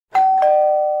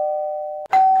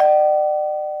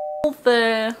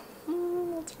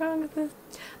What's wrong with this?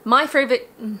 My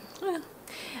favorite...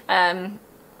 Hi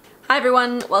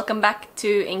everyone, welcome back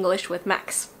to English with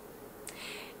Max.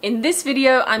 In this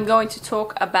video I'm going to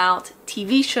talk about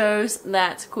TV shows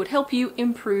that could help you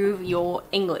improve your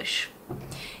English.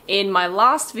 In my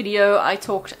last video I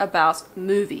talked about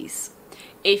movies.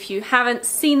 If you haven't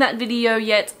seen that video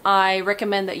yet, I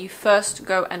recommend that you first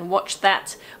go and watch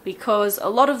that, because a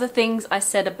lot of the things I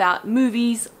said about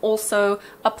movies also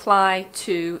apply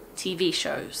to TV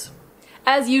shows.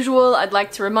 As usual, I'd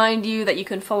like to remind you that you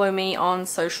can follow me on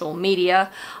social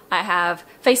media. I have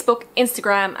Facebook,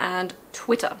 Instagram, and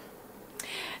Twitter.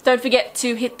 Don't forget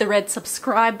to hit the red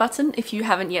subscribe button if you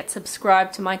haven't yet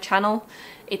subscribed to my channel.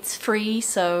 It's free,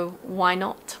 so why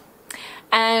not?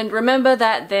 And remember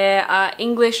that there are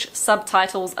English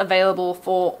subtitles available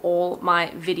for all my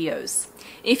videos.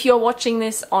 If you're watching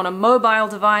this on a mobile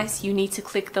device, you need to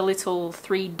click the little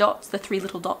three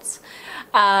little dots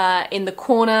in the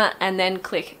corner and then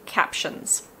click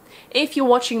captions. If you're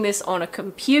watching this on a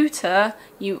computer,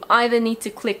 you either need to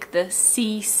click the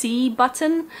CC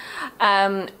button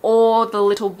or the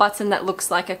little button that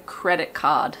looks like a credit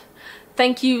card.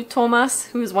 Thank you, Thomas,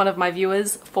 who is one of my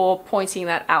viewers, for pointing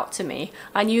that out to me.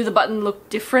 I knew the button looked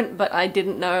different, but I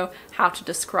didn't know how to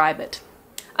describe it.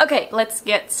 Okay, let's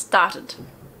get started.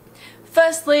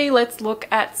 Firstly, let's look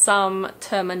at some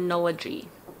terminology.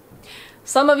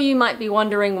 Some of you might be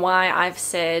wondering why I've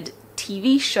said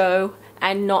TV show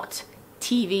and not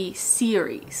TV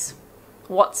series.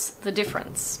 What's the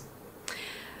difference?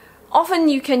 Often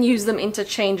you can use them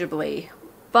interchangeably,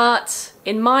 but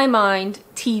in my mind,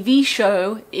 TV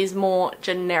show is more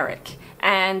generic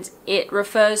and it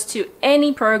refers to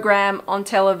any program on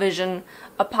television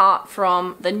apart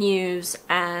from the news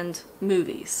and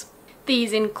movies.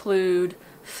 These include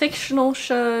fictional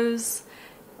shows,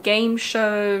 game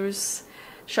shows,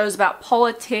 shows about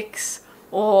politics,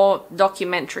 or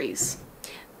documentaries.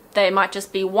 They might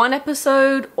just be one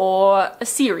episode or a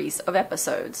series of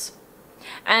episodes.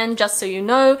 And just so you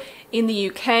know, in the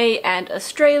UK and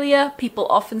Australia, people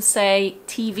often say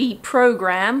TV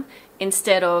program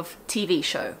instead of TV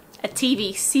show. A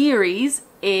TV series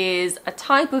is a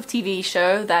type of TV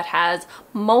show that has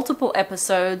multiple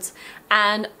episodes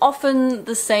and often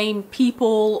the same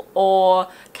people or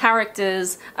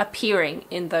characters appearing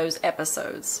in those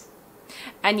episodes.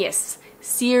 And yes,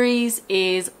 series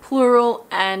is plural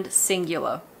and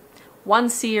singular. One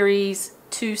series,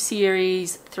 two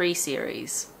series, three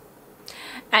series.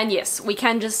 And yes, we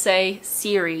can just say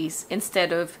series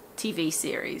instead of TV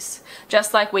series.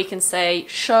 Just like we can say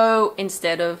show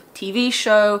instead of TV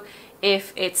show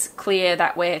if it's clear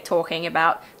that we're talking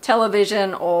about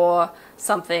television or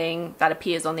something that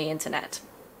appears on the internet.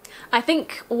 I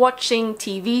think watching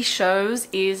TV shows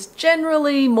is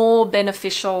generally more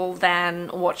beneficial than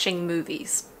watching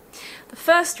movies. The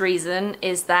first reason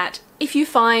is that if you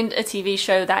find a TV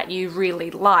show that you really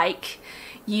like,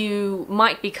 you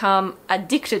might become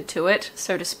addicted to it,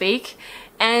 so to speak,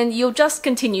 and you'll just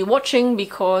continue watching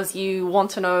because you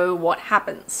want to know what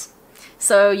happens.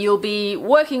 So you'll be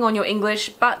working on your English,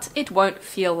 but it won't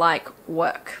feel like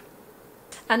work.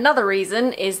 Another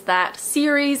reason is that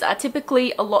series are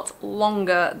typically a lot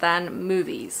longer than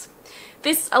movies.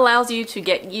 This allows you to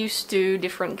get used to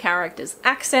different characters'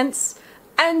 accents,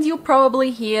 and you'll probably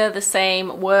hear the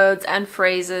same words and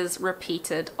phrases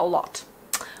repeated a lot,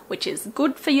 which is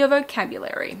good for your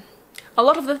vocabulary. A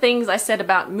lot of the things I said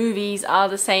about movies are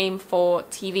the same for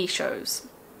TV shows.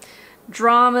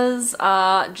 Dramas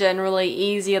are generally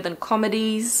easier than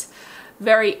comedies.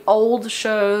 Very old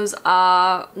shows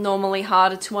are normally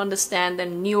harder to understand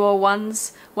than newer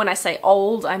ones. When I say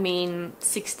old, I mean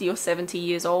 60 or 70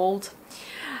 years old.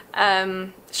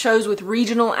 Shows with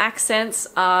regional accents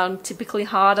are typically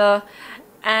harder,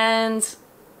 and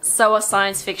so are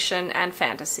science fiction and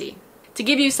fantasy. To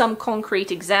give you some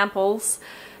concrete examples,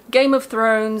 Game of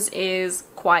Thrones is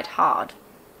quite hard.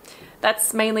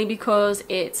 That's mainly because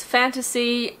it's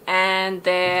fantasy and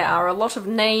there are a lot of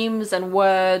names and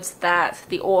words that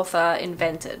the author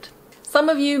invented. Some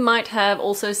of you might have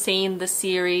also seen the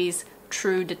series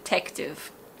True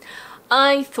Detective.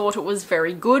 I thought it was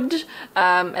very good,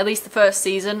 at least the first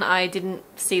season. I didn't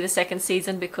see the second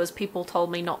season because people told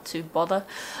me not to bother.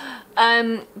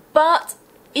 But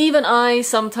even I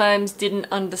sometimes didn't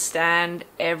understand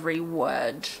every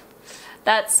word.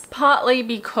 That's partly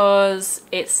because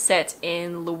it's set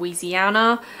in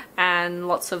Louisiana and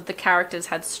lots of the characters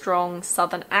had strong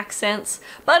southern accents,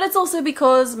 but it's also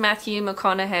because Matthew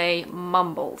McConaughey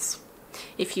mumbles.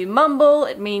 If you mumble,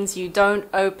 it means you don't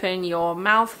open your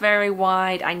mouth very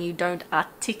wide and you don't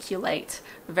articulate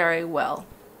very well.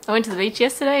 I went to the beach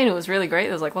yesterday and it was really great.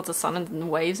 There was like lots of sun and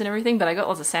waves and everything, but I got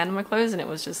lots of sand on my clothes and it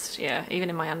was just, yeah, even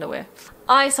in my underwear.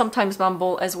 I sometimes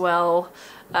mumble as well,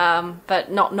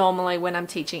 but not normally when I'm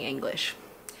teaching English.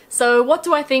 So what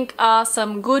do I think are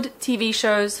some good TV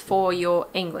shows for your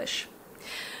English?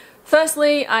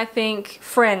 Firstly, I think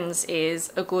Friends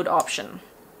is a good option.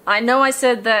 I know I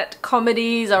said that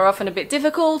comedies are often a bit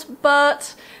difficult,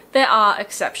 but there are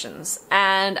exceptions,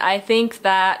 and I think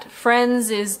that Friends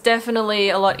is definitely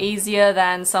a lot easier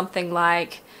than something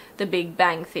like The Big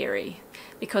Bang Theory,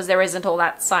 because there isn't all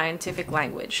that scientific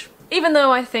language. Even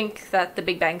though I think that The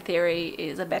Big Bang Theory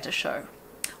is a better show.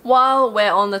 While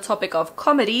we're on the topic of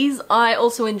comedies, I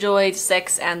also enjoyed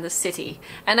Sex and the City,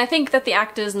 and I think that the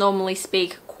actors normally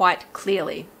speak quite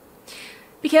clearly.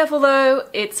 Be careful though,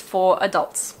 it's for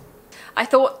adults. I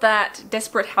thought that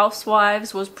Desperate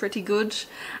Housewives was pretty good,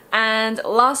 and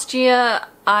last year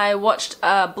I watched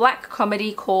a black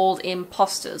comedy called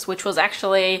Imposters, which was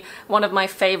actually one of my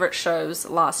favorite shows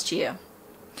last year.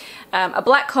 A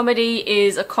black comedy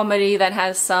is a comedy that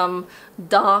has some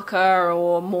darker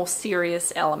or more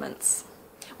serious elements.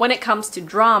 When it comes to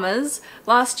dramas,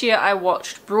 last year I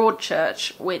watched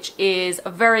Broadchurch, which is a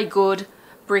very good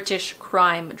British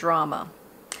crime drama.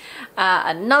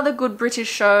 Another good British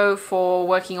show for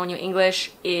working on your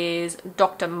English is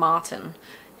Dr. Martin.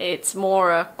 It's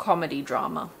more a comedy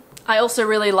drama. I also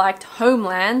really liked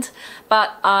Homeland,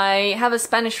 but I have a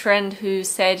Spanish friend who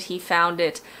said he found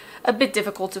it a bit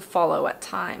difficult to follow at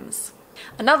times.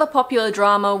 Another popular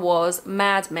drama was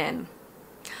Mad Men.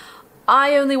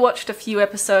 I only watched a few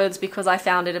episodes because I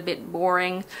found it a bit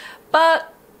boring,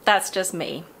 but that's just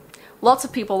me. Lots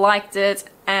of people liked it,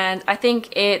 and I think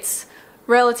it's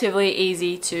relatively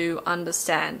easy to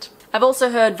understand. I've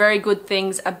also heard very good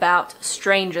things about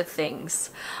Stranger Things.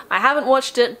 I haven't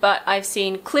watched it, but I've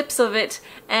seen clips of it,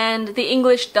 and the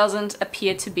English doesn't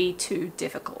appear to be too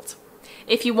difficult.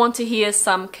 If you want to hear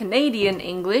some Canadian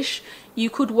English, you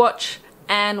could watch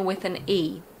Anne with an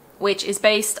E, which is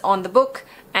based on the book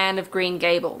Anne of Green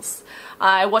Gables.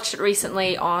 I watched it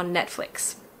recently on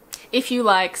Netflix. If you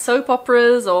like soap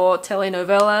operas or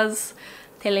telenovelas,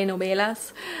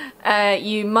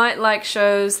 you might like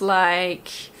shows like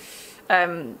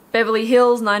Beverly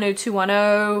Hills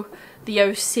 90210, The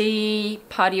OC,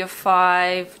 Party of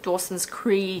Five, Dawson's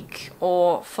Creek,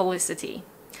 or Felicity.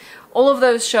 All of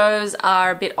those shows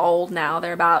are a bit old now.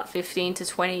 They're about 15 to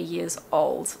 20 years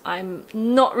old. I'm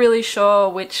not really sure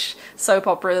which soap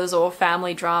operas or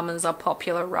family dramas are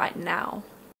popular right now.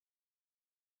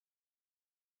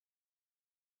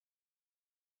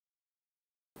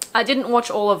 I didn't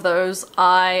watch all of those.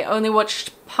 I only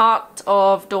watched part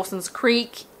of Dawson's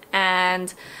Creek,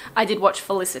 and I did watch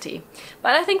Felicity.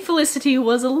 But I think Felicity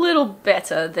was a little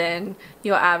better than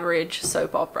your average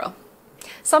soap opera.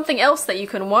 Something else that you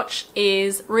can watch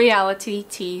is reality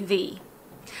TV.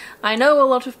 I know a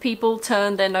lot of people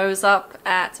turn their nose up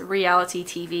at reality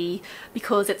TV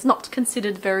because it's not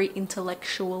considered very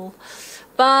intellectual,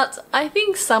 but I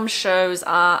think some shows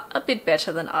are a bit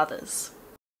better than others.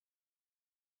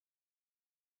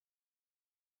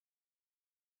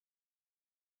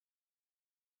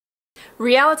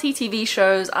 Reality TV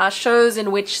shows are shows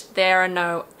in which there are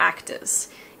no actors.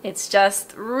 It's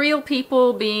just real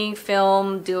people being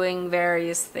filmed doing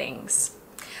various things.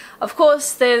 Of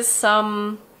course, there's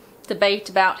some debate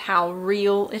about how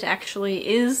real it actually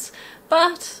is,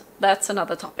 but that's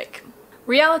another topic.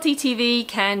 Reality TV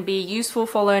can be useful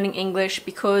for learning English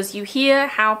because you hear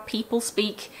how people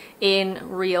speak in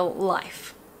real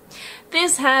life.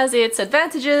 This has its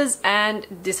advantages and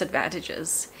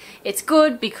disadvantages. It's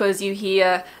good because you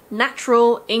hear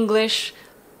natural English,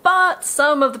 but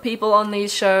some of the people on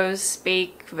these shows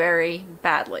speak very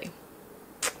badly.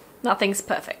 Nothing's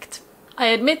perfect. I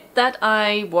admit that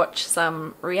I watch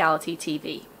some reality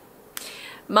TV.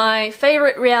 My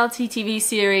favorite reality TV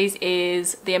series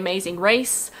is The Amazing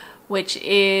Race, which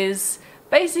is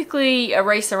basically a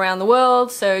race around the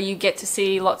world, so you get to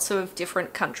see lots of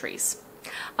different countries.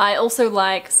 I also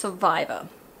like Survivor.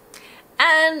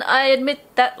 And I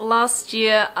admit that last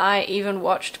year I even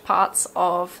watched parts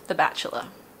of The Bachelor.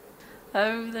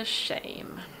 Oh, the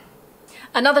shame.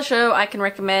 Another show I can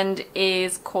recommend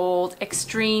is called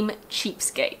Extreme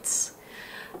Cheapskates.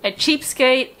 A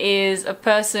cheapskate is a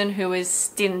person who is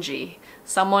stingy,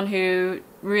 someone who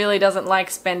really doesn't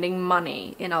like spending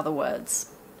money, in other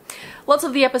words. Lots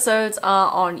of the episodes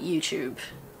are on YouTube.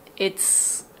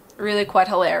 It's really quite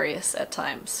hilarious at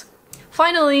times.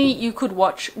 Finally, you could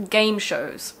watch game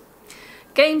shows.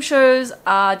 Game shows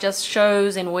are just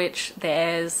shows in which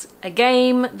there's a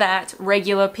game that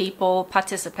regular people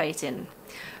participate in.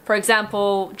 For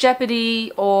example,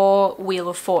 Jeopardy or Wheel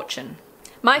of Fortune.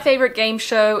 My favorite game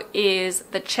show is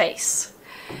The Chase.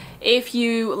 If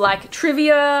you like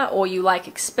trivia or you like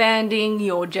expanding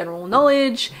your general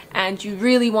knowledge and you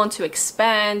really want to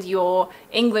expand your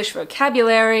English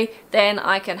vocabulary, then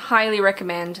I can highly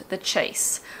recommend The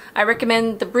Chase. I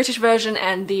recommend the British version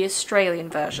and the Australian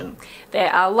version.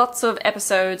 There are lots of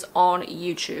episodes on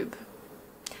YouTube.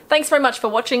 Thanks very much for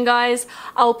watching, guys.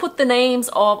 I'll put the names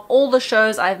of all the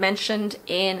shows I've mentioned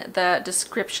in the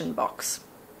description box.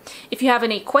 If you have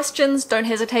any questions, don't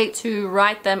hesitate to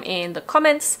write them in the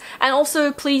comments, and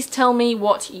also please tell me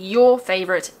what your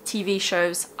favorite TV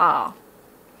shows are.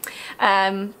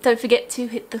 Don't forget to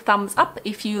hit the thumbs up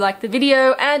if you like the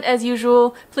video, and as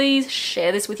usual, please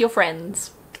share this with your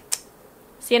friends.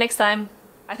 See you next time.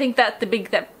 I think that the big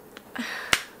thing...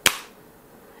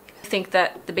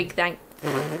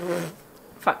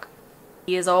 Fuck.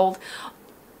 Years old.